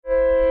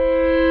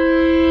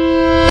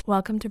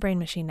Welcome to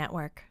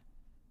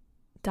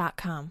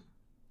BrainMachineNetwork.com.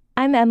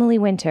 I'm Emily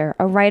Winter,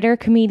 a writer,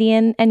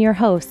 comedian, and your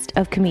host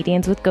of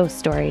Comedians with Ghost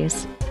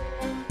Stories.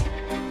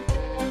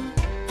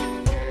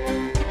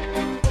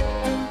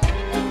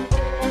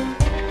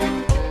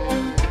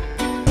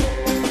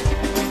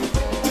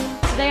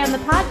 Today on the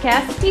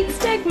podcast, Pete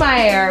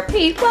Stegemeyer.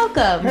 Pete,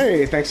 welcome.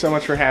 Hey, thanks so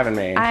much for having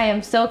me. I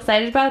am so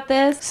excited about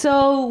this.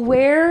 So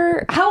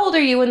how old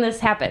are you when this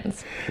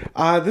happens?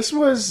 This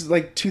was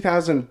like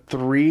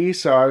 2003,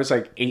 so I was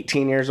like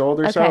 18 years old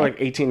or so, like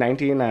 18,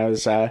 19. I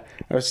was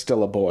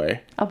still a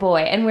boy. A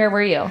boy. And where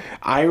were you?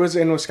 I was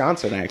in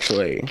Wisconsin,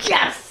 actually.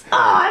 Yes! Oh,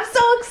 I'm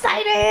so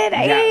excited!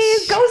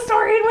 Yes. A ghost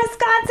story in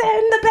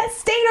Wisconsin, the best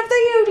state of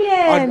the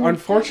union!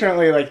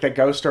 Unfortunately, like, the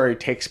ghost story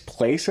takes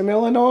place in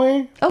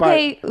Illinois.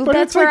 Okay, but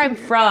that's where I'm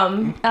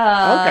from.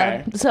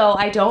 Okay. So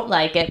I don't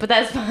like it, but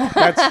that's fine.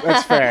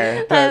 That's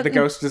fair. The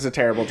ghost is a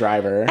terrible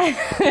driver.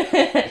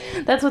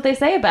 That's what they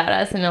say about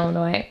us in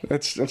Illinois.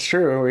 That's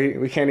true.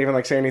 We can't even,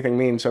 like, say anything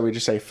mean, so we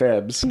just say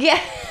fibs.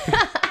 Yeah.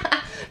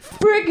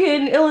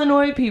 Friggin'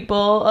 Illinois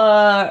people,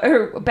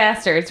 or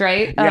bastards,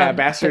 right? Yeah,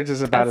 bastards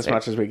is about as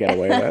much as we get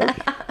away with.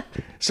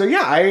 So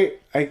yeah,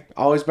 I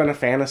always been a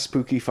fan of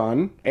spooky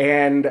fun,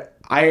 and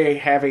I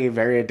have a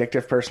very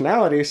addictive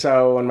personality,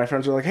 so when my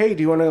friends were like, hey,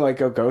 do you want to, like,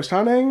 go ghost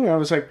hunting? I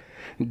was like,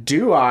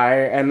 do I?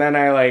 And then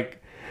I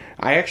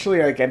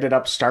actually, like, ended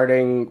up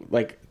starting,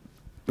 like,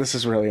 this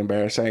is really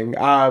embarrassing,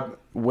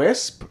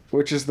 WISP,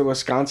 which is the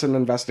Wisconsin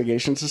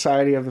Investigation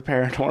Society of the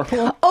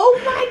Paranormal.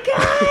 Oh my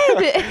god!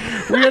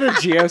 We had a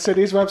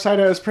GeoCities website.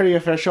 It was pretty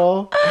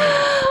official.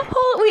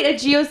 Wait, a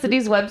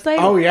GeoCities website?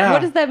 Oh yeah.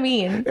 What does that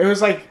mean? It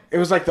was like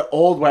the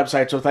old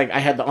websites with, like, I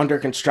had the under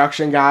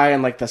construction guy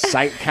and, like, the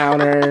site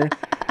counter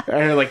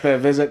or, like, the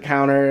visit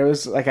counter. It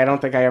was like, I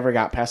don't think I ever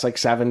got past, like,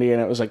 70, and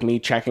it was like me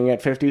checking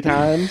it 50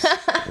 times.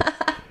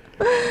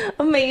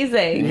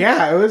 Amazing.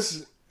 Yeah, it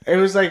was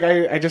like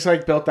I just,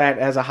 like, built that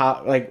as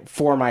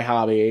for my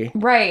hobby.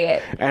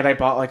 Right. And I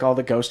bought, like, all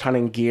the ghost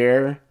hunting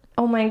gear.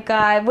 Oh my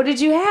god, what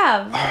did you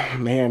have? Oh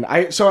man,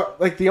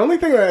 the only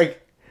thing that, like,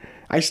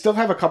 I still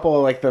have a couple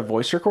of, like, the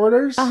voice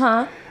recorders.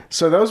 Uh-huh.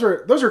 So those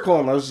are cool,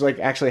 and those, like,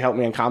 actually help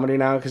me in comedy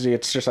now, because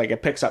it's just, like,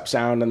 it picks up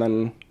sound and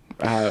then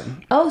so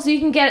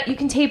you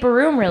can tape a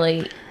room,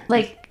 really,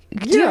 like.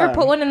 Do you ever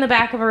put one in the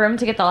back of a room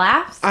to get the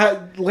laughs?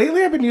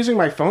 Lately I've been using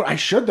my phone. I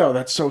should, though.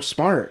 That's so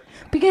smart.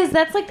 Because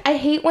that's, like, I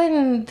hate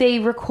when they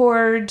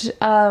record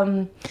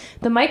the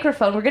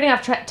microphone. We're getting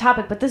off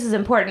topic, but this is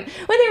important.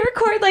 When they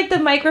record, like, the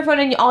microphone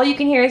and all you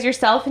can hear is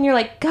yourself, and you're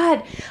like,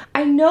 God,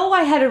 I know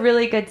I had a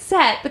really good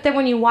set, but then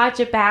when you watch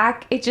it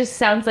back, it just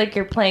sounds like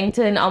you're playing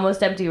to an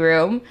almost empty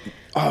room.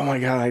 Oh my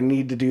god, I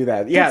need to do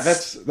that. Yeah,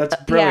 that's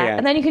brilliant. Yeah,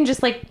 and then you can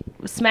just, like,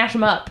 smash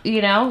them up,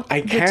 you know?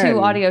 I can. The two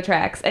audio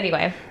tracks.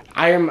 Anyway.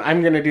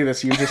 I'm going to do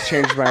this. You just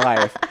changed my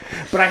life.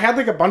 But I had,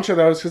 like, a bunch of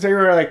those because they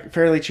were, like,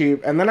 fairly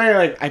cheap. And then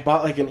I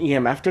bought, like, an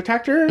EMF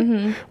detector,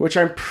 which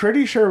I'm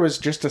pretty sure was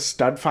just a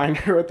stud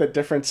finder with a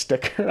different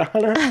sticker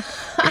on it.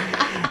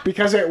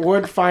 Because it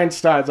would find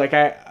studs. Like,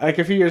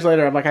 a few years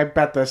later, I'm like, I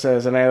bet this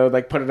is. And I would,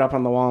 like, put it up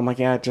on the wall. I'm like,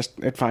 yeah,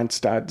 it finds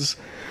studs.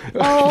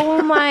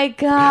 Oh my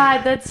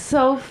god, that's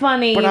so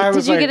funny.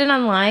 Did you get it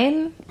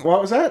online?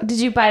 What was that?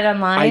 Did you buy it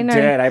online? I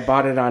did. I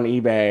bought it on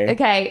eBay.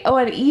 Okay. Oh,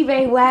 on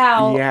eBay.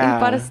 Wow. Yeah. You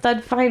bought a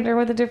stud finder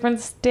with a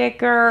different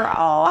sticker.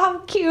 Oh, how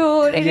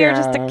cute. And you're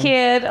just a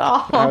kid.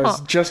 Oh. I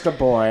was just a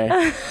boy.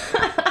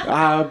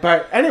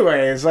 But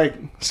anyways, like,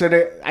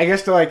 I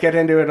guess to, like, get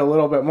into it a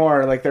little bit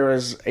more, like, there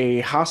was a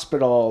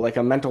hospital, like,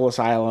 a mental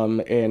asylum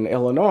in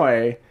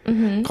Illinois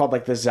called,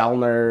 like, the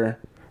Zeller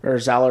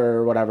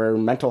or whatever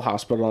mental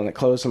hospital, and it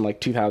closed in, like,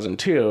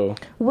 2002.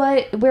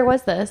 Where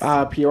was this?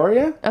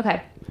 Peoria.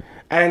 Okay.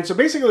 And so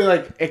basically,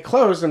 like, it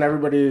closed, and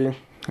everybody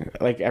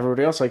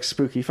else likes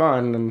spooky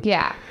fun, and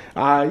yeah,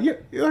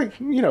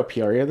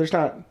 Peoria. There's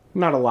not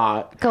a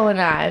lot going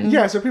on.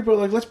 Yeah, so people are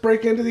like, let's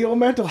break into the old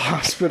mental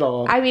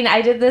hospital. I mean,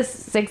 I did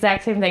this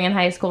exact same thing in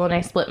high school, and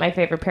I split my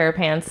favorite pair of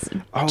pants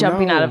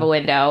jumping out of a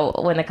window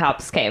when the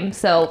cops came.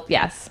 So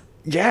yes,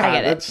 yeah,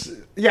 I get it.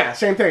 Yeah,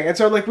 same thing. And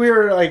so, like, we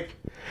were like,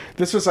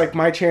 this was, like,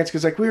 my chance,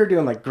 because, like, we were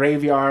doing, like,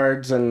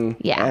 graveyards and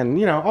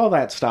all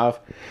that stuff.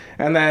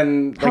 And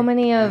then,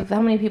 like,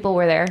 how many people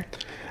were there?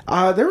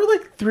 There were,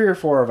 like, 3 or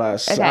 4 of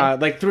us. Okay.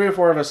 Like, 3 or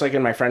 4 of us, like,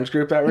 in my friends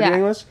group that were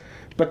doing this.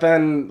 But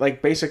then,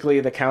 like, basically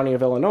the county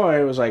of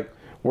Illinois was like,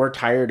 we're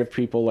tired of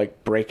people,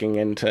 like, breaking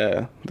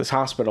into this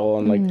hospital,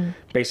 and, like,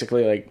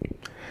 basically, like,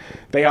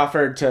 they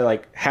offered to,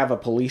 like, have a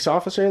police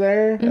officer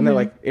there, and they're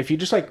like, if you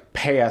just, like,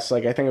 pay us,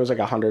 like, I think it was like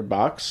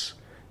 $100,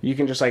 you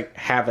can just, like,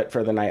 have it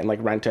for the night and,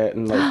 like, rent it,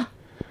 and, like,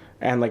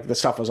 and, like, the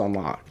stuff was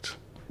unlocked.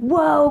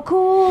 Whoa,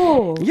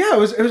 cool. Yeah, it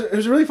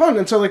was really fun.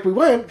 And so, like, we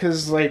went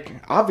because, like,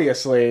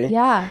 obviously.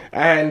 Yeah.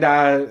 And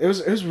it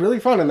was really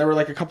fun. And there were,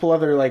 like, a couple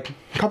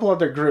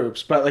other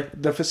groups, but, like,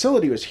 the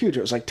facility was huge.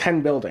 It was like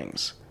 10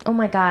 buildings. Oh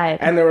my god.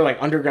 And there were,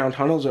 like, underground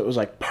tunnels. It was,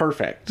 like,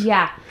 perfect.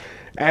 Yeah.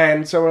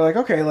 And so we're like,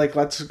 okay, like,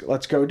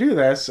 let's go do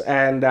this.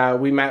 And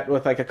we met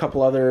with, like, a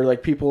couple other,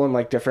 like, people in,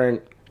 like,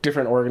 different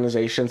different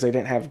organizations. They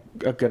didn't have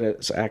a good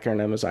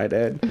acronym as I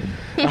did.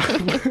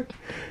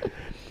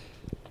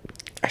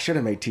 I should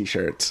have made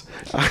t-shirts.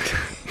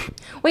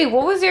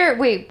 What's your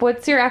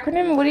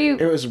acronym?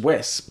 It was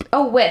WISP.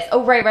 Oh, WISP.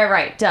 Oh,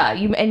 right. Duh.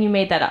 You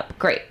made that up.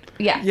 Great.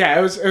 Yeah. Yeah,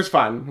 it was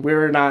fun. We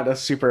were not a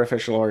super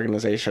official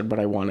organization, but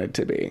I wanted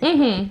to be.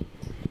 Mm-hmm.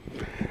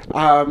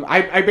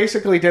 I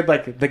basically did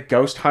like the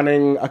ghost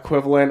hunting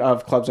equivalent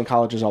of clubs and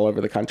colleges all over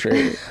the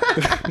country.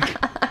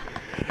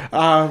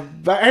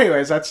 But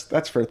anyways,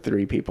 that's for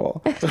 3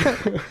 people.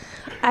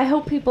 I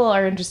hope people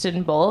are interested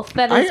in both.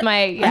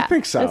 I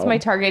think so. That's my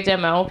target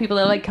demo. People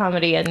that like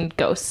comedy and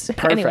ghosts.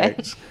 Perfect.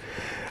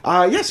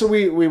 Anyway. So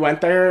we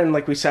went there and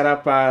like we set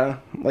up the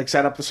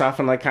stuff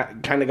and like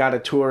kind of got a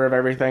tour of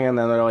everything, and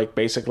then they're like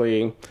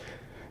basically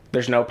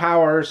there's no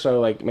power,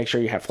 so like make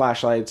sure you have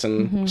flashlights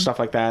and stuff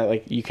like that.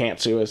 Like you can't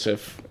sue us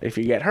if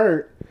you get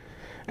hurt.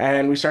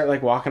 And we start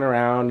like walking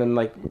around and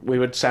like we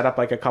would set up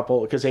like a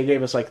couple, because they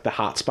gave us like the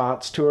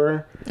hotspots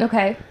tour.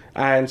 Okay.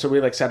 And so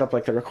we like set up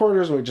like the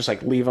recorders and we just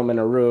like leave them in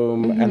a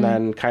room and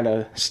then kind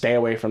of stay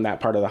away from that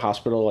part of the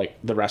hospital like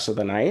the rest of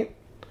the night.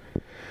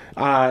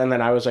 And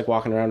then I was like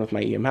walking around with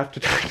my EMF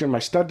detector, my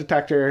stud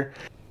detector.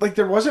 Like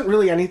there wasn't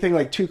really anything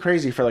like too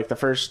crazy for like the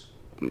first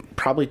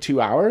probably 2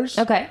 hours.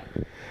 Okay.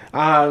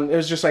 It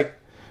was just like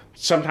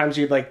sometimes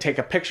you'd like take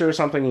a picture or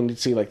something and you'd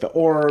see like the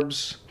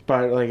orbs,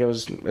 but like it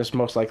was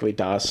most likely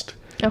dust.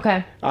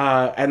 Okay.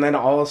 And then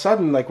all of a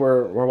sudden like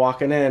we're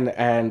walking in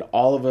and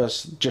all of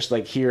us just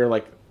like hear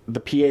like the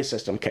PA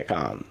system kick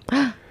on.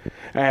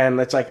 And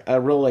it's like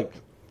a real like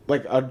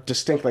a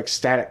distinct like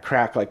static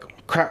crack,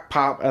 like crack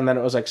pop, and then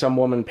it was like some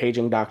woman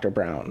paging Dr.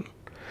 Brown.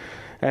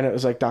 And it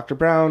was like, Dr.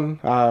 Brown,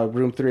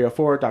 room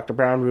 304, Dr.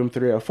 Brown, room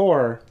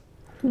 304.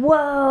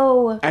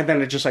 Whoa. And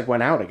then it just like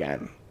went out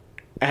again.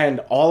 And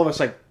all of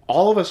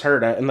us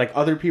heard it, and like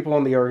other people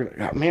in the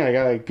man, I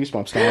got like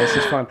goosebumps now. This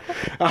is fun.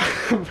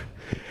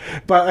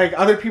 But like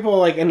other people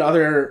like in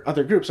other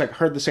groups like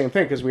heard the same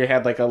thing, because we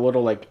had like a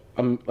little like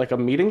a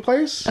meeting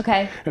place.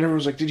 Okay. And everyone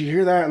was like, "Did you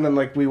hear that?" And then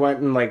like we went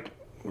and like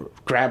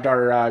grabbed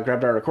our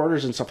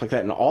recorders and stuff like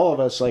that, and all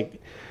of us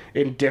like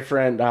in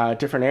different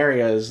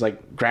areas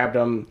like grabbed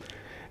them,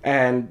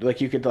 and like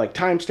you could like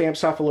timestamp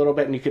stuff a little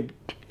bit, and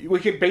we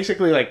could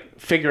basically like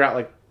figure out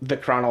like the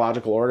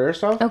chronological order of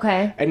stuff.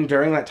 Okay. And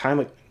during that time,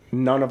 like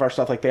none of our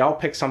stuff, like they all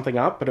picked something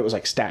up, but it was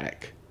like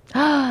static.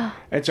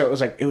 And so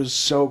it was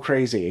so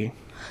crazy.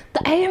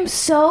 I am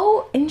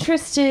so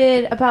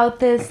interested about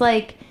this,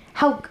 like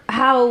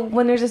how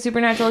when there's a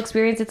supernatural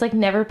experience, it's like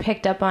never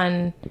picked up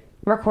on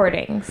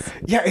recordings.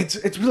 Yeah, it's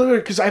really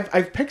weird, because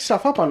I've picked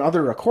stuff up on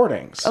other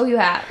recordings. Oh, you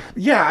have?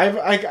 Yeah,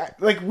 I've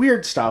like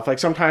weird stuff. Like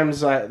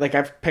sometimes like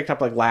I've picked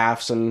up like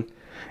laughs and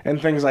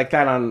things like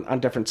that on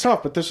different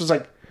stuff. But this was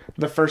like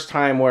the first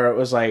time where it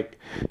was like,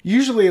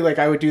 usually like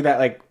I would do that,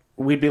 like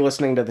we'd be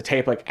listening to the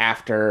tape like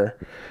after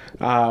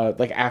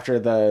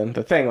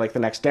the thing, like the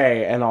next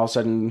day, and all of a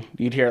sudden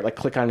you'd hear it like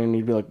click on and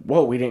you'd be like,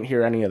 whoa, we didn't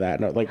hear any of that.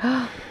 And like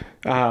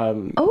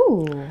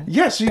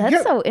yeah, so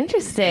that's so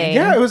interesting.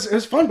 Yeah, it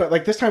was fun, but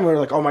like this time we were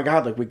like, oh my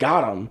god, like we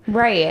got them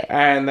right.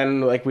 And then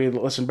like we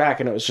listened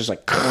back and it was just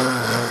like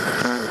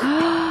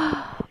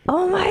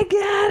oh my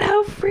god,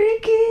 how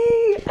freaky.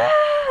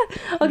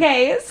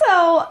 Okay,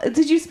 so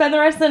did you spend the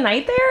rest of the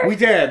night there? We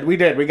did.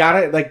 We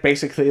got it like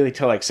basically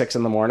till like 6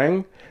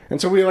 a.m. And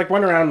so we like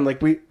went around and like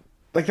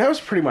that was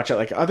pretty much it.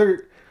 Like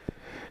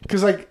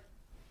because like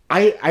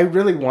I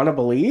really want to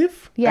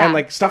believe. Yeah. And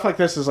like stuff like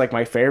this is like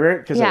my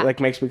favorite, because it like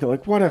makes me go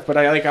like, what if? But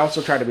I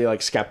also try to be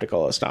like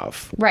skeptical of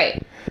stuff.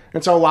 Right.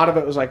 And so a lot of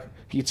it was like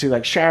you'd see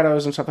like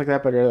shadows and stuff like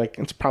that, but you're like,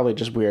 it's probably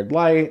just weird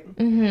light.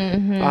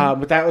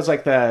 But that was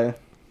like the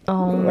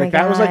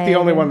that was like the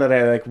only one that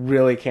I like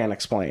really can't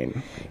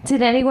explain.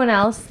 Did anyone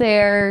else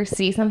there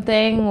see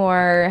something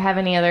or have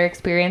any other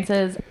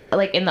experiences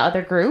like in the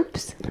other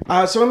groups?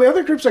 So in the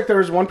other groups, like there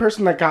was one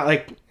person that got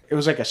like, it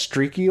was like a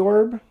streaky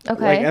orb.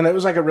 Okay. Like, and it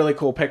was like a really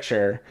cool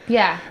picture.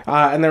 Yeah.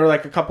 And there were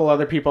like a couple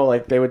other people,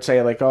 like they would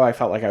say like, oh, I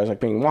felt like I was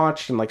like being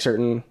watched in like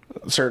certain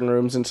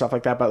rooms and stuff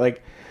like that. But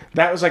like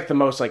that was like the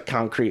most like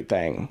concrete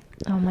thing.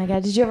 Oh my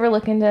god. Did you ever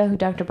look into who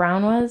Dr.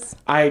 Brown was?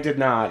 I did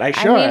not. I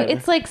should. I mean,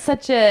 it's like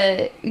such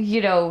a,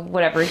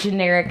 whatever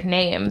generic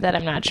name that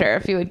I'm not sure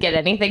if you would get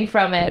anything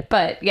from it,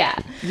 but yeah.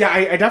 Yeah,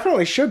 I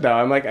definitely should though.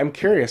 I'm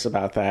curious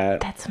about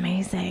that. That's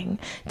amazing.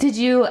 Did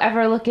you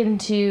ever look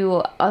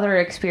into other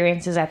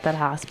experiences at that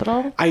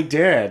hospital? I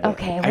did.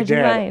 Okay, what'd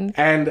you find?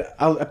 And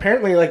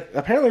apparently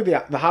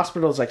the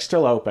hospital is like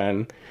still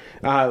open.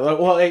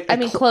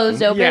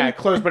 Closed open? Yeah,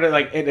 closed, but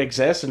it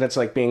exists, and it's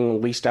like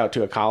being leased out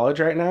to a college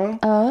right now.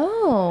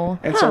 Oh.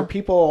 And so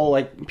people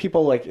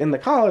in the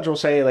college will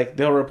say like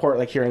they'll report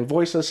like hearing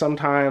voices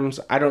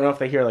sometimes. I don't know if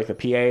they hear like the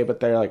PA, but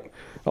they're like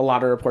a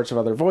lot of reports of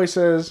other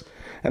voices.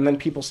 And then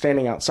people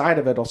standing outside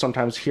of it will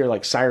sometimes hear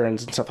like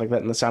sirens and stuff like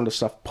that, and the sound of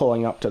stuff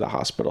pulling up to the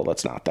hospital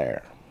that's not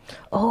there.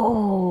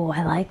 Oh,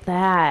 I like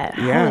that.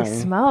 Yeah. Holy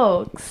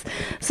smokes.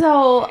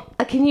 So,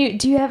 do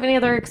you have any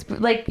other,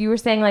 like you were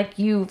saying, like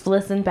you've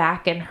listened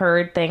back and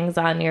heard things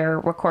on your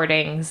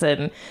recordings,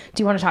 and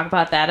do you want to talk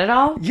about that at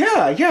all?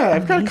 Yeah,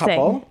 I've got a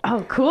couple.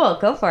 Oh, cool.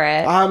 Go for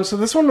it. So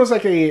this one was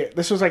like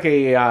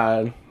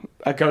a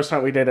ghost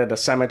hunt we did at a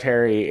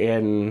cemetery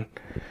in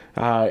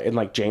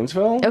like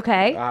Janesville.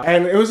 Okay.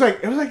 And it was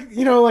like,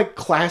 like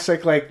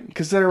classic, like,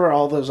 because there were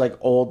all those like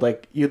old,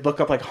 like you'd look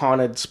up like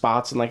haunted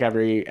spots in like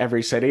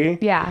every city.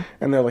 Yeah.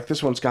 And they're like,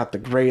 this one's got the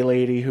gray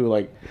lady who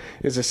like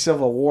is a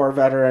Civil War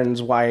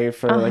veteran's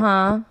wife, or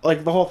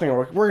like the whole thing.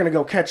 We're gonna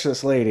go catch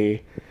this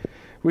lady.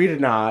 We did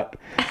not.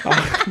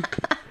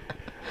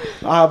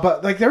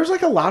 But like there was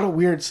like a lot of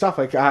weird stuff.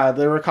 Like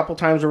there were a couple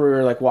times where we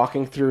were like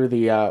walking through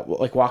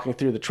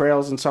the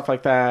trails and stuff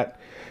like that.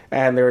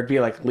 And there would be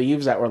like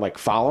leaves that were like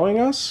following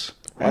us,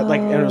 and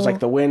it was like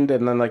the wind,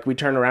 and then like we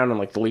turn around and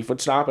like the leaf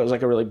would stop. It was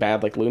like a really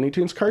bad like Looney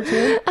Tunes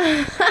cartoon.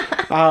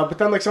 But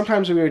then like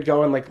sometimes we would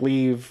go and like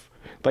leave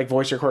like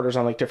voice recorders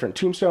on like different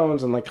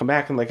tombstones and like come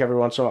back, and like every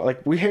once in a while,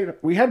 like we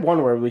had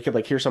one where we could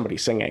like hear somebody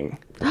singing.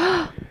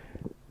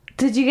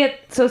 Did you get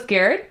so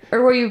scared,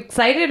 or were you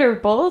excited, or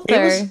both?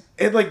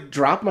 It like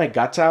dropped my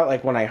guts out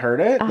like when I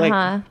heard it,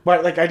 like,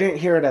 but like I didn't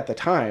hear it at the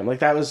time. Like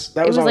that was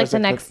it was like the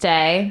next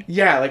day.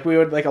 Yeah, like we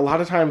would like a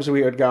lot of times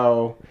we would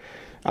go.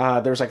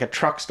 There was like a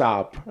truck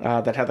stop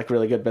that had like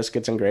really good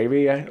biscuits and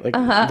gravy, like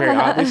very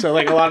oddly. So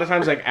like a lot of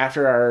times like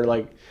after our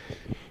like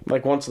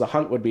once the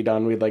hunt would be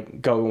done, we'd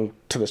like go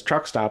to this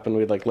truck stop and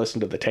we'd like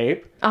listen to the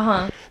tape.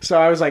 So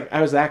I was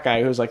that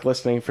guy who was like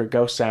listening for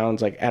ghost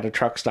sounds like at a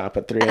truck stop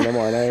at 3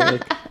 a.m.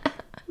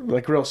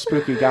 like real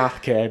spooky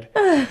goth kid.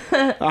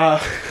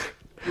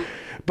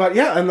 But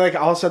yeah, and like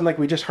all of a sudden like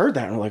we just heard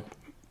that and we're like,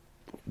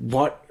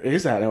 what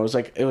is that?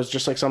 And it was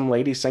just like some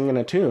lady singing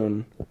a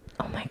tune.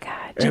 Oh my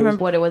God. Do you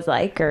remember what it was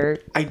like, or?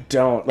 I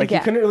don't. Like, you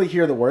couldn't really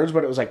hear the words,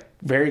 but it was, like,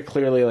 very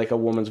clearly, like, a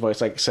woman's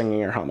voice, like,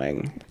 singing or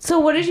humming. So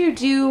what did you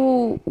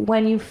do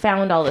when you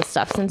found all this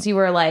stuff? Since you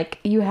were, like,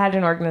 you had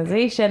an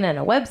organization and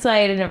a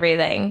website and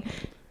everything.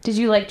 Did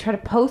you, like, try to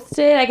post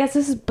it? I guess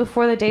this is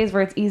before the days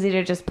where it's easy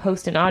to just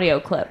post an audio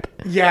clip.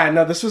 Yeah,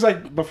 no, this was,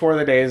 like, before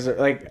the days.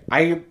 Like,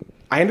 I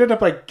ended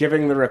up, like,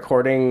 giving the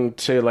recording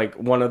to, like,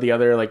 one of the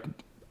other, like,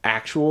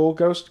 actual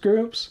ghost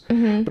groups,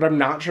 but I'm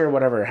not sure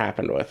whatever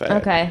happened with it.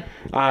 Okay.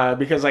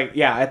 Because like,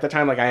 yeah, at the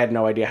time, like I had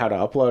no idea how to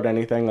upload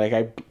anything.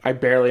 Like I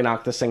barely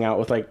knocked this thing out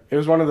with like, it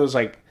was one of those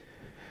like,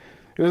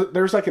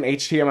 there was like an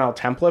HTML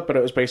template, but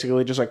it was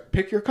basically just like,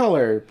 pick your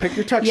color, pick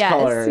your text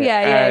color.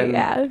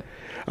 Yeah.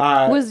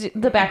 Was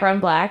the background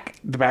black?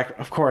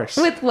 Of course.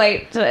 With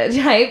white type.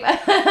 Amazing.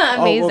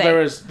 Oh, well,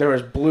 there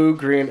was blue,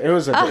 green. It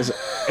was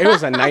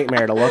a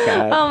nightmare to look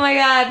at. Oh my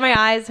God, my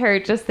eyes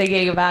hurt just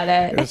thinking about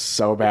it. It was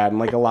so bad, and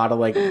like a lot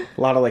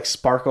of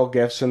sparkle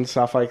gifts and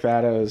stuff like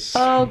that. It was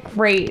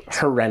great,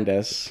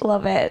 horrendous.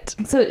 Love it.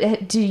 So,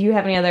 do you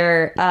have any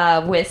other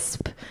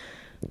Wisp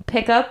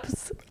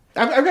pickups?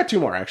 I've got 2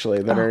 more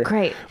actually that are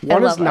great.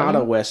 One is not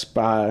a Wisp.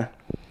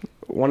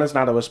 One is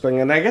not a Wisp thing,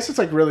 and I guess it's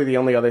like really the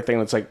only other thing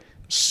that's like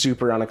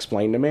super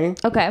unexplained to me.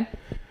 Okay.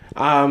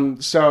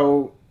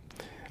 So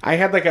I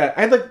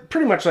had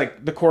pretty much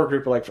like the core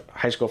group of like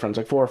high school friends,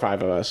 like 4 or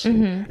 5 of us,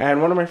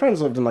 and one of my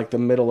friends lived in like the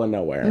middle of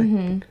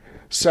nowhere.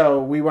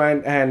 So we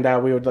went and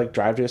we would like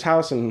drive to his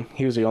house, and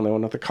he was the only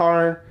one with the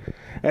car.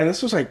 And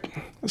this is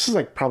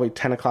like probably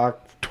 10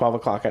 o'clock, 12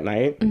 o'clock at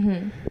night,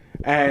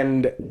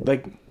 and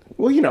like.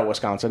 Well, you know,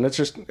 Wisconsin,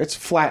 it's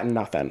flat and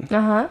nothing.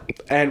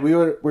 And we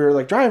were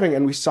like driving,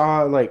 and we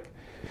saw like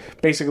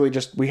basically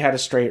we had a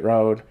straight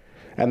road,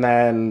 and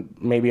then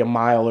maybe a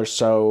mile or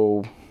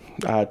so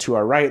to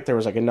our right there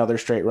was like another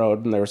straight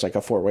road, and there was like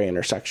a 4-way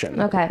intersection.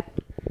 Okay.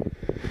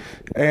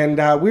 And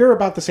we were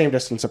about the same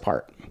distance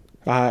apart.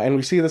 And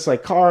we see this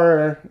like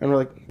car, and we're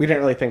like, we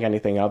didn't really think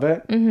anything of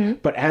it.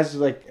 But as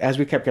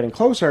we kept getting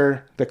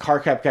closer, the car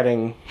kept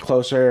getting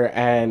closer,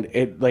 and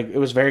it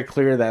was very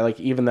clear that like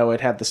even though it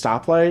had the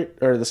stoplight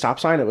or the stop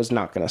sign, it was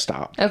not going to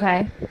stop.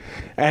 Okay.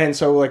 And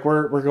so like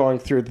we're going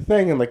through the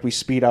thing, and like we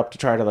speed up to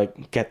try to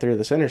like get through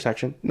this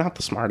intersection. Not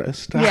the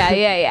smartest.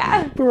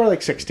 Yeah. We were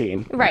like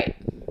 16. Right.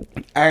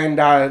 And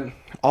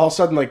all of a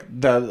sudden like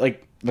the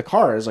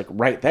car is like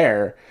right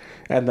there,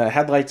 and the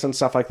headlights and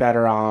stuff like that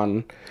are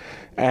on.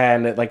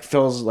 And it like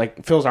fills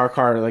our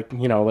car like,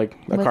 you know, like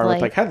a car with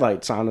like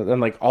headlights on it,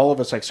 and like all of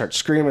us like start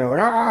screaming like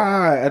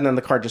and then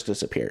the car just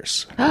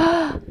disappears.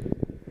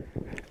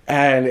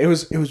 And it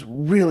was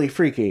really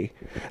freaky,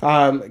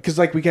 because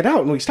like we get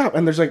out and we stop,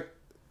 and there's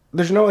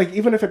no like,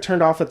 even if it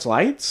turned off its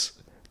lights,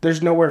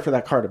 there's nowhere for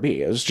that car to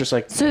be. It was just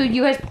like, so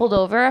you guys pulled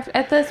over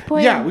at this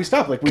point? Yeah, we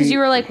stopped like because you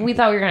were like, we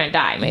thought we were gonna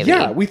die. Maybe.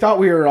 Yeah, we thought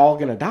we were all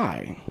gonna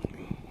die.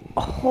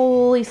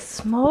 Holy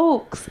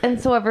smokes. And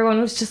so everyone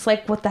was just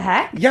like, what the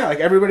heck? Yeah, like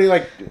everybody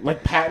like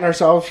patting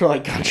ourselves for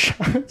like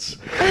gunshots,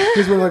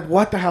 because we're like,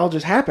 what the hell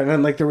just happened?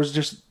 And like there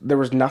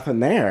was nothing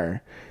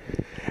there.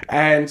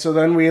 And so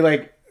then we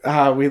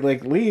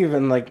leave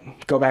and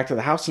like go back to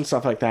the house and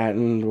stuff like that,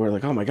 and we're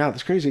like, oh my God,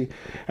 that's crazy.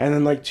 And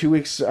then like 2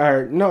 weeks,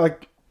 or no,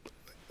 like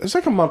was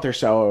like a month or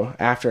so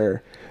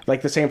after,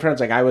 like the same friends,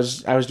 like I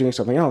was doing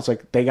something else,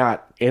 like they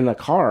got in the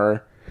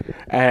car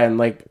and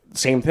like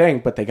same thing,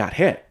 but they got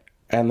hit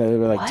and they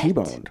were like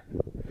T-boned.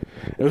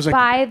 It was like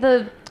by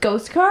the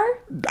ghost car?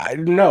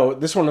 No,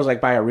 this one was like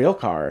by a real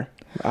car.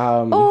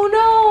 Oh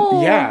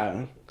no.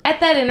 Yeah. At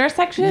that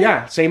intersection?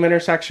 Yeah, same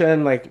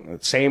intersection, like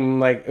same,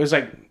 like it was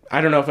like, I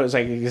don't know if it was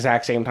like the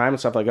exact same time and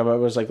stuff like that, but it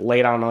was like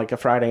late on like a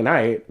Friday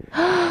night.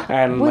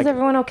 And was like,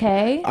 everyone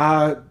okay?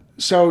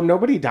 So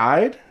nobody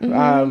died,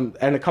 and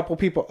a couple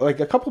people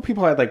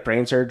had like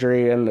brain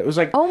surgery, and it was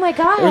like, oh my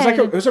god,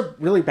 it was a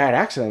really bad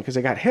accident because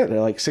they got hit at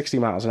like 60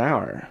 miles an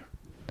hour.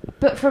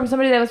 But from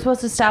somebody that was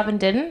supposed to stop and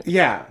didn't?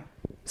 Yeah.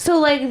 So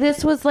like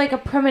this was like a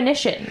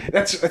premonition.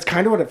 That's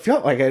kind of what it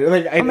felt like. It's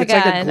like a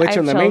glitch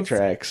in the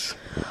Matrix.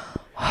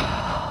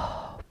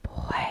 Oh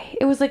boy,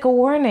 it was like a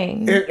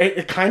warning.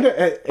 It kind of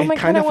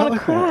felt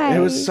like that. It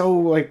was so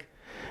like.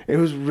 It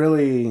was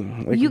really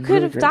like you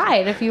could have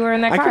died if you were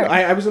in that car.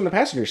 I was in the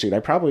passenger seat. I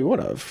probably would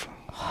have,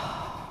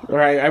 or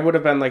I would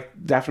have been like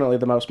definitely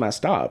the most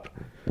messed up.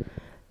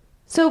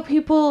 So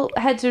people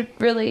had to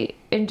really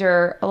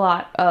endure a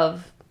lot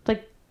of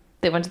like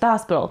they went to the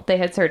hospital, they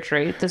had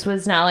surgery. This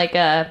was not like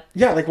a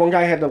like one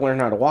guy had to learn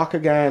how to walk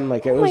again.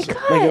 Like it was like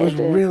it was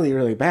really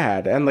really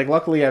bad. And like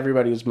luckily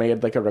everybody was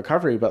made like a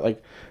recovery, but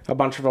like a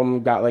bunch of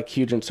them got like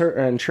huge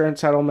insurance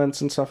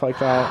settlements and stuff like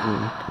that.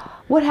 And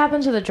what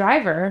happened to the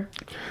driver?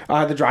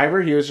 The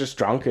driver, he was just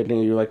drunk and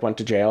he like went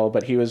to jail,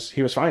 but he was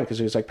fine because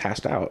he was like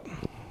passed out.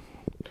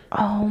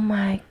 Oh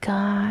my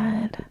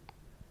god!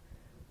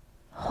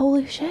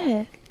 Holy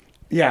shit!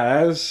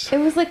 Yeah, it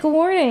was like a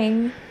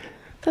warning.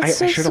 That's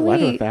so I should have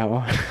led with that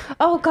one.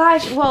 Oh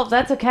gosh, well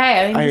that's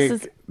okay. I mean,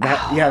 this is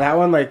that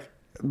one like.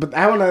 But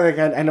that one, like,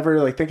 I never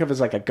really think of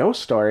as like a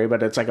ghost story,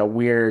 but it's like a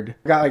weird.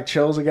 I got like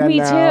chills again. Me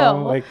now.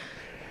 Too. Like.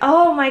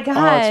 Oh my god.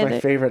 Oh, it's my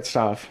favorite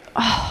stuff.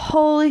 Oh,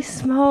 holy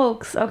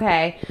smokes.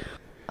 Okay.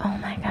 Oh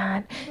my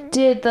god.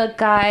 Did the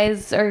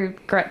guys or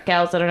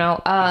gals, I don't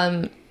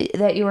know,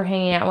 that you were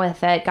hanging out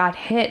with that got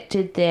hit,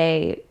 did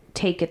they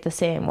take it the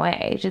same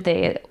way? Did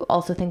they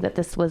also think that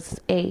this was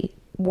a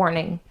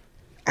warning?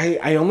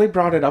 I only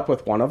brought it up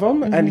with one of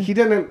them, and he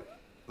didn't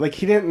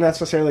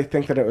necessarily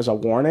think that it was a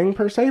warning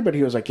per se, but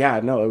he was like, yeah,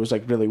 no, it was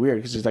like really weird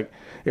because he's like,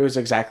 it was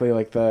exactly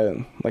like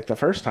the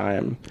first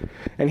time,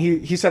 and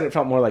he said it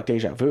felt more like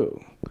deja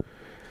vu,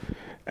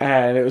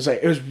 and it was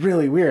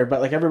really weird. But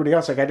like everybody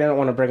else, like I didn't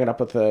want to bring it up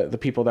with the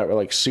people that were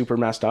like super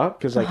messed up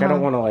because like I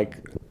don't want to like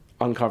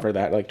uncover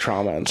that like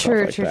trauma and stuff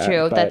like that.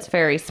 True. That's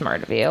very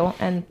smart of you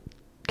and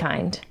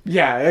kind.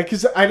 Yeah,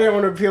 because I didn't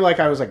want to feel like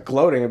I was like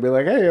gloating and be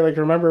like, hey, like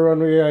remember when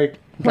we like.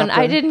 When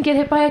I didn't get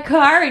hit by a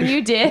car and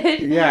you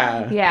did.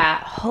 Yeah.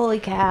 Yeah. Holy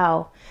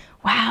cow.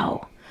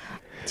 Wow.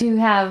 Do you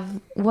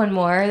have one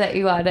more that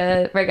you want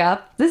to bring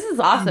up? This is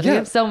awesome. Yeah. You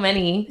have so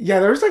many. Yeah,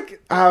 there's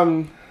like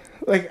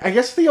I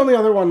guess the only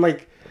other one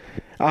like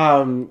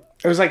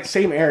it was like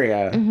same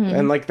area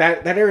and like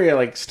that area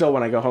like still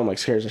when I go home like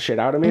scares the shit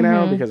out of me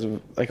now because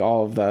of like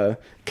all of the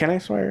can I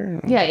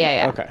swear?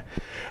 Yeah. Okay.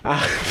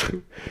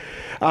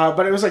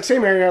 But it was like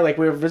same area, like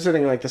we were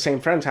visiting like the same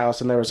friend's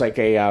house and there was like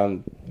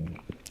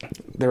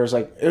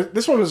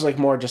this one was like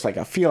more just like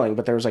a feeling,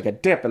 but there was like a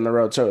dip in the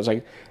road, so it was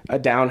like a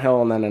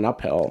downhill and then an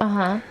uphill.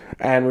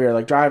 And we were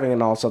like driving,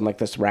 and all of a sudden like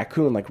this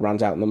raccoon like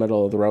runs out in the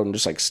middle of the road and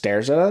just like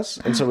stares at us,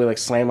 and so we like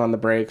slam on the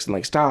brakes and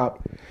like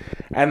stop,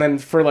 and then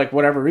for like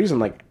whatever reason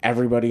like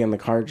everybody in the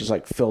car just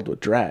like filled with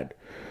dread,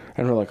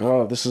 and we're like,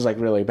 oh, this is like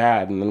really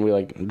bad, and then we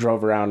like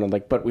drove around and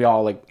like, but we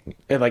all like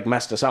it like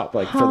messed us up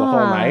like for the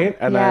whole night,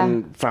 and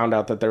then found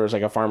out that there was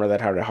like a farmer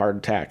that had a heart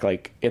attack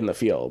like in the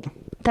field.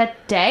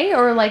 That day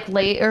or like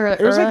late or it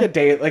was like a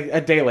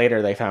day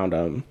later they found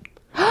him.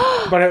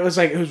 But it was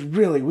like it was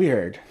really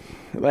weird.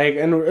 Like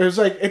and it was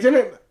like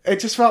it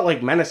just felt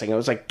like menacing. It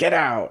was like get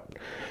out.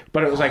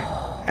 But it was like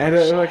and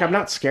it, like I'm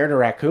not scared of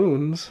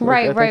raccoons.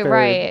 Like,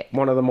 right.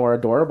 One of the more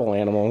adorable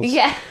animals.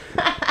 Yeah.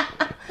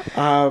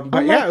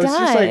 But yeah,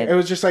 it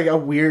was just like a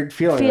weird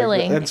feeling.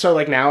 Like, and so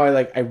like now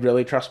I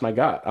really trust my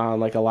gut on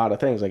like a lot of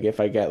things. Like if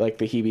I get like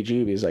the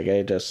heebie-jeebies, like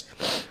I just.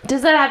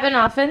 Does that happen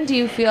often? Do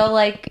you feel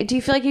like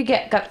you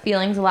get gut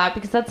feelings a lot?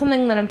 Because that's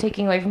something that I'm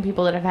taking away from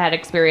people that have had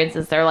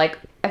experiences. They're like,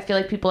 I feel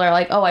like people are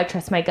like, oh, I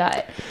trust my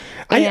gut.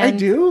 And I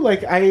do.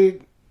 Like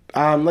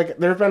like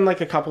there have been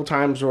like a couple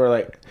times where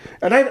like,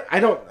 and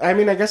I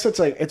mean, I guess it's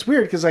like, it's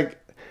weird because like,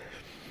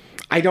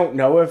 I don't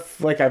know if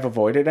like I've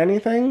avoided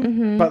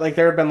anything, but like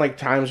there have been like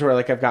times where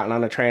like I've gotten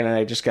on a train and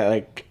I just get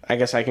like, I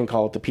guess I can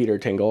call it the Peter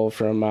tingle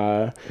from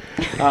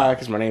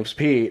because my name's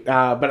Pete.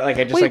 But like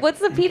I just wait, what's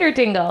the Peter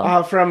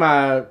tingle? From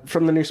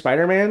the new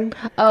Spider-Man.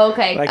 Oh,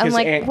 okay. Like his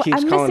aunt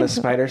keeps calling his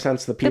spider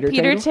sense the Peter tingle.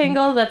 The Peter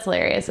tingle. That's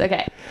hilarious.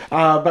 Okay.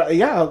 But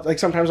yeah, like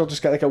sometimes I'll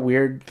just get like a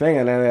weird thing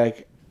and then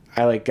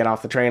I get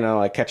off the train and I'll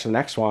like catch the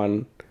next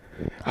one.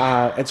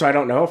 And so I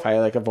don't know if I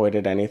like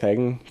avoided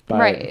anything, but,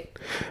 right.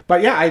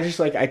 But yeah, I just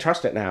like, I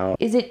trust it now.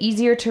 Is it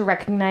easier to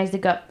recognize the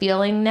gut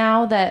feeling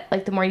now that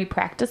like the more you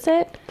practice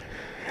it?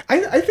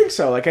 I think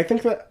so. Like, I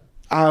think that,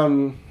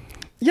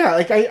 yeah,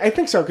 like I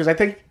think so. Cause I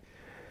think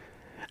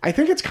I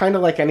think it's kind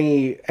of like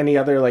any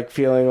other like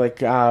feeling,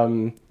 like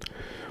where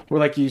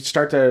like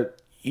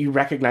you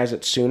recognize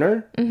it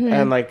sooner,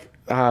 and like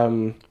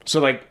so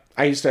like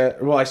I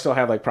still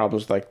have like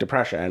problems with like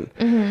depression,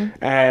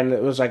 and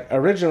it was like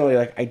originally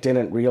like I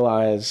didn't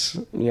realize,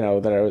 you know,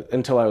 that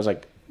until I was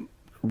like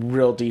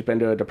real deep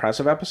into a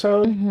depressive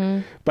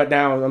episode, but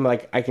now I'm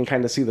like, I can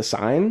kind of see the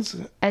signs,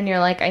 and you're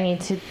like, I need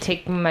to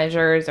take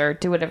measures or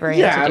do whatever I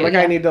need to do. Like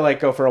I need to like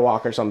go for a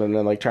walk or something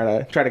and like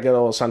try to get a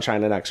little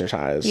sunshine and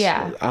exercise.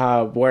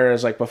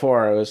 Whereas like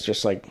before it was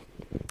just like,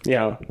 you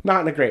know,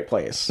 not in a great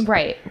place.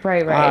 Right.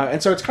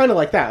 And so it's kind of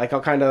like that. Like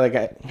I'll kind of like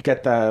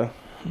get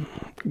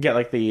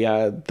like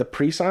the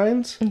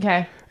pre-signs.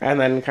 Okay. And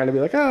then kind of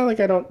be like, oh, like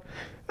I don't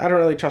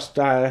really trust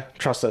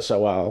this so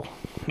well.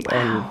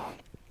 Wow.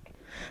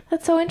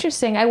 That's so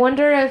interesting. I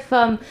wonder if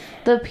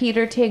the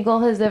Peter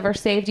Tingle has ever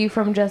saved you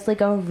from just like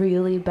a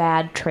really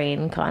bad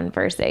train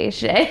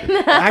conversation.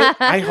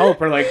 I hope,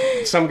 or like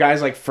some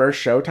guy's like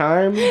first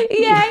showtime.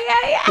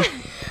 Yeah.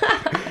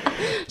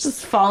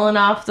 Just falling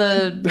off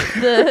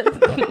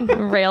the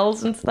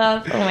rails and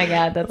stuff. Oh my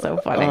God, that's so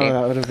funny. Oh,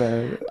 that would have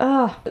been.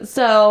 Oh,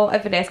 so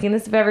I've been asking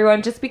this of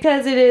everyone, just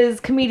because it is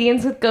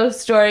Comedians with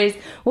Ghost Stories.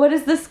 What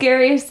is the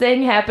scariest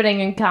thing happening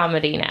in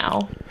comedy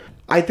now?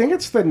 I think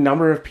it's the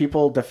number of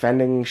people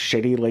defending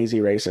shitty, lazy,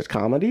 racist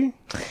comedy.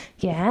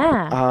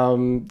 Yeah.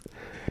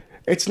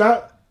 It's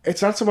not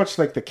so much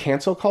like the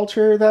cancel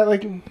culture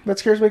that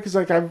scares me, because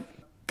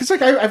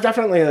I've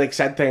definitely like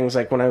said things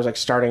like when I was like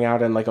starting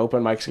out in like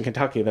open mics in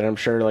Kentucky that I'm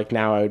sure like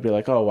now I would be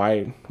like, oh,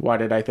 why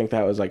did I think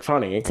that was like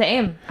funny?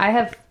 Same. I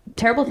have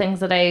terrible things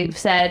that I've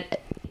said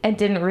and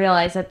didn't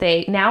realize that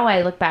now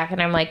I look back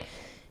and I'm like,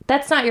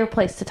 that's not your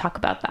place to talk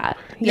about that.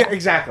 Yeah,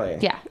 exactly.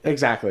 Yeah,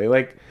 exactly.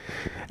 Like,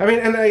 I mean,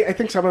 and I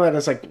think some of that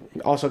is like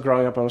also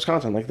growing up in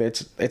Wisconsin. Like,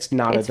 it's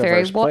not a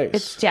diverse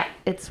place.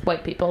 It's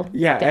white people.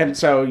 Yeah, and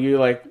so you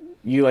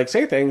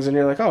say things and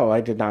you're like, oh,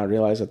 I did not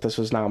realize that this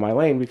was not my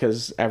lane,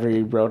 because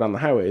every road on the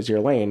highway is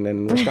your lane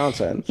in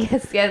Wisconsin.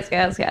 Yes.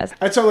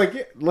 And so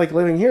like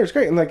living here is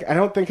great, and like I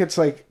don't think it's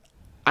like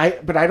I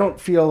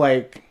don't feel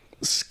like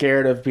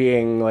scared of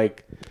being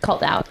like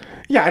called out.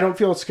 Yeah, I don't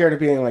feel scared of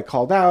being like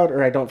called out,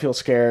 or I don't feel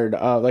scared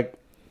like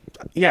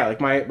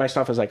my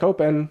stuff is like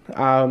open.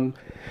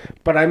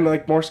 But I'm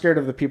like more scared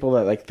of the people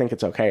that like think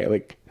it's okay.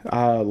 Like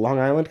Long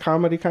Island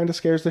comedy kind of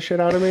scares the shit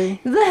out of me.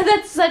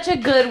 That's such a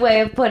good way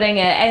of putting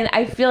it. And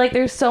I feel like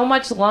there's so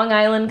much Long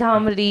Island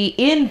comedy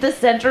in the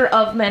center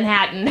of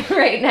Manhattan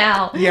right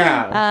now.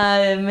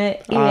 Yeah.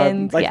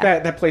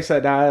 That place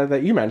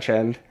that you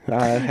mentioned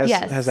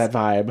has that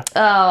vibe.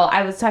 Oh,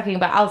 I was talking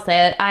about, I'll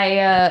say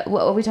it.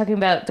 What were we talking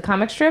about? The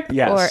comic strip?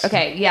 Yes.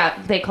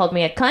 They called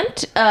me a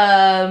cunt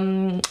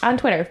on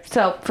Twitter.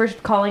 So for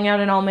calling out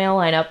an all male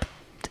lineup.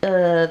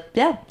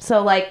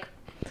 So like,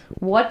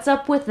 what's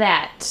up with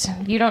that?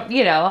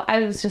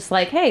 I was just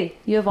like, hey,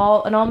 you have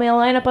an all-male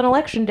lineup on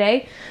election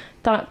day.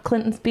 Thought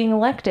Clinton's being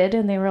elected,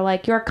 and they were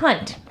like, you're a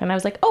cunt. And I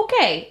was like,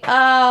 okay,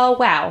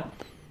 wow.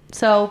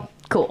 So,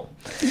 cool.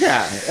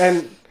 Yeah,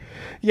 and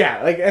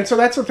so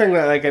that's the thing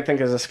that like I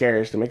think is the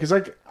scariest to me, because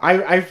like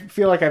I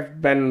feel like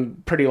I've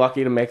been pretty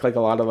lucky to make like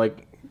a lot of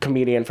like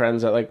comedian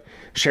friends that like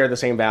share the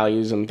same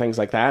values and things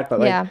like that, but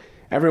like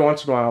every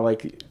once in a while,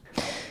 like...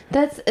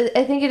 I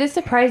think it is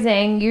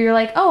surprising. You're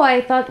like, oh,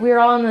 I thought we were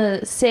all on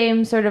the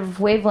same sort of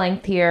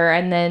wavelength here,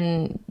 and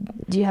then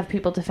you have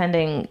people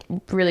defending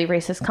really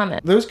racist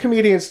comments. Those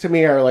comedians to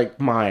me are like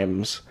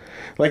mimes.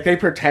 Like, they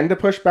pretend to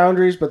push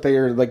boundaries, but they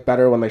are like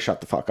better when they shut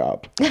the fuck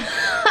up.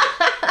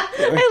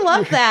 I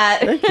love that.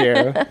 Thank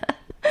you.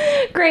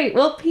 Great.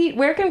 Well, Pete,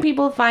 where can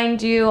people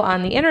find you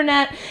on the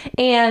internet?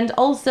 And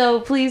also,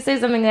 please say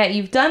something that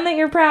you've done that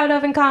you're proud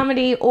of in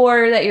comedy,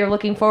 or that you're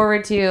looking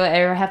forward to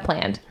or have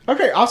planned.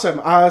 Okay,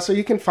 awesome. So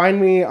you can find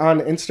me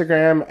on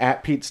Instagram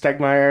at Pete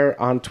Stegemeyer,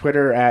 on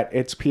Twitter at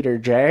It's Peter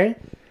J.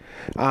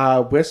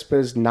 Wisp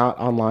is not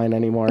online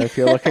anymore if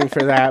you're looking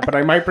for that, but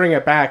I might bring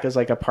it back as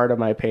like a part of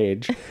my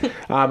page.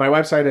 My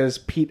website is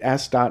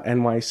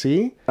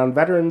petes.nyc. On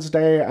Veterans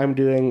Day, I'm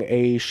doing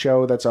a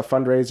show that's a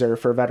fundraiser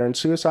for veteran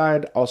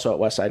suicide, also at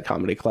Westside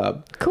Comedy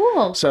Club.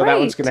 Cool. So that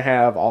one's going to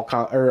have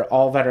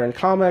all veteran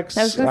comics.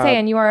 I was going to say,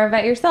 and you are a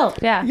vet yourself.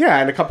 Yeah. Yeah,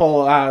 and a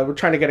couple. We're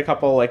trying to get a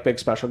couple like big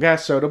special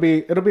guests, so it'll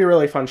be a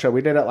really fun show.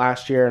 We did it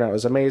last year, and it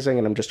was amazing,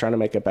 and I'm just trying to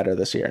make it better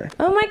this year.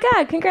 Oh my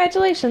God!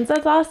 Congratulations!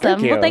 That's awesome.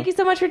 Thank you. Well, thank you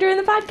so much for doing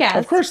the podcast.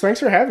 Of course, thanks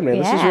for having me.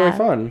 This is really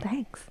fun.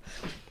 Thanks.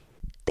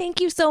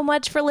 Thank you so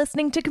much for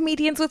listening to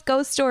Comedians with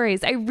Ghost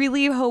Stories. I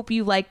really hope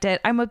you liked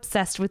it. I'm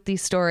obsessed with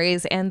these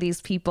stories and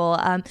these people.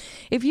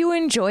 If you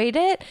enjoyed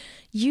it,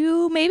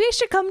 you maybe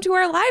should come to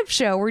our live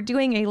show. We're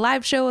doing a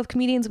live show of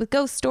Comedians with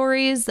Ghost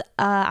Stories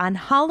on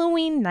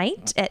Halloween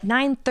night at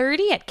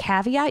 9:30 at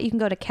Caveat. You can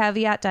go to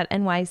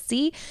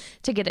caveat.nyc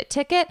to get a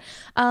ticket.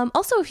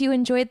 Also, if you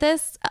enjoyed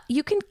this,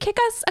 you can kick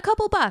us a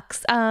couple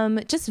bucks.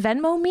 Just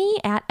Venmo me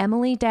at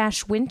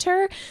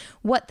Emily-Winter.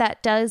 What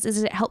that does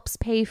is it helps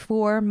pay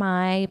for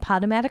my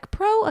Podomatic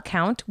Pro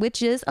account,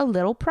 which is a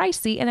little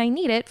pricey, and I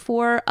need it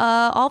for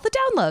all the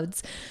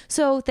downloads.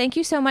 So thank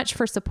you so much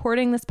for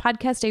supporting this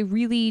podcast. I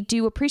really do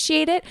do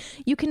appreciate it.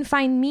 You can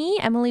find me,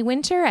 Emily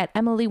Winter, at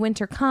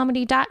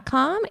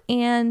emilywintercomedy.com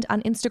and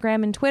on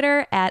Instagram and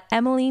Twitter at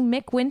Emily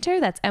McWinter.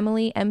 That's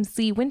Emily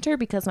MC Winter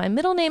because my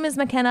middle name is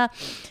McKenna.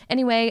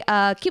 Anyway,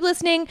 keep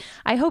listening.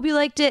 I hope you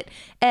liked it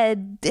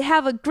and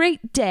have a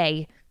great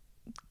day.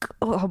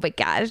 Oh my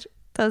gosh,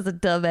 that was a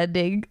dumb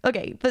ending.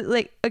 Okay, but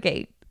like,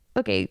 okay,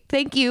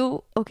 thank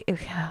you. Okay.